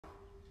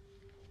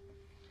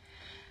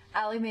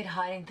Allie made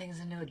hiding things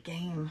into a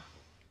game.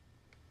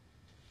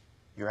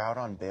 You're out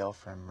on bail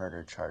for a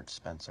murder charge,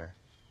 Spencer.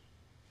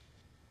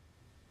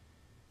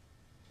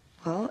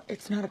 Well,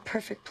 it's not a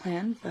perfect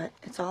plan, but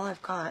it's all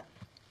I've got.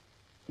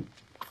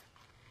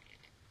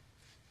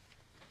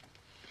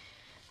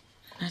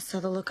 I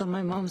saw the look on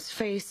my mom's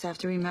face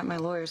after we met my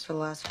lawyers for the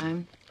last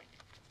time.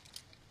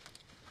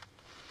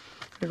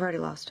 We've already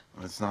lost.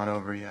 Well, it's not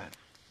over yet.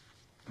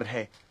 But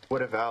hey,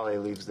 what if Allie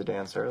leaves the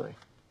dance early?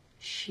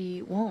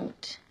 She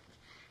won't.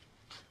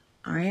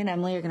 Aria and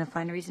Emily are going to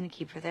find a reason to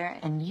keep her there,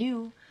 and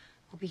you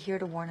will be here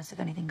to warn us if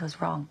anything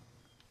goes wrong.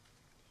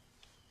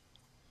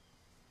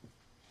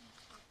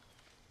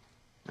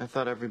 I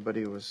thought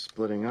everybody was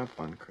splitting up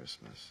on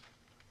Christmas.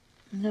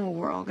 No,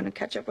 we're all going to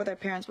catch up with our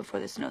parents before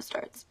the snow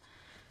starts.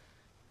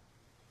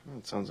 Well,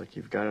 it sounds like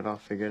you've got it all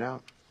figured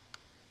out.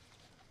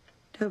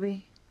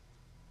 Toby,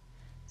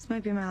 this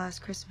might be my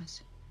last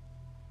Christmas.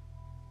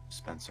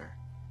 Spencer.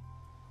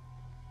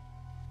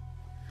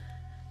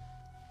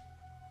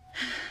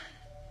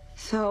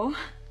 So?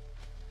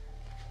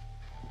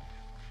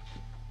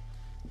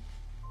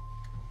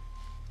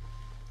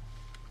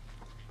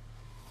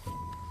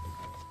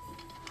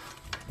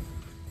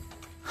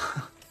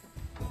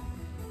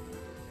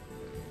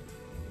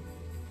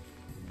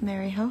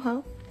 Merry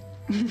ho-ho.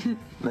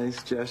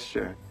 Nice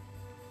gesture.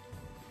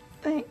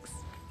 Thanks.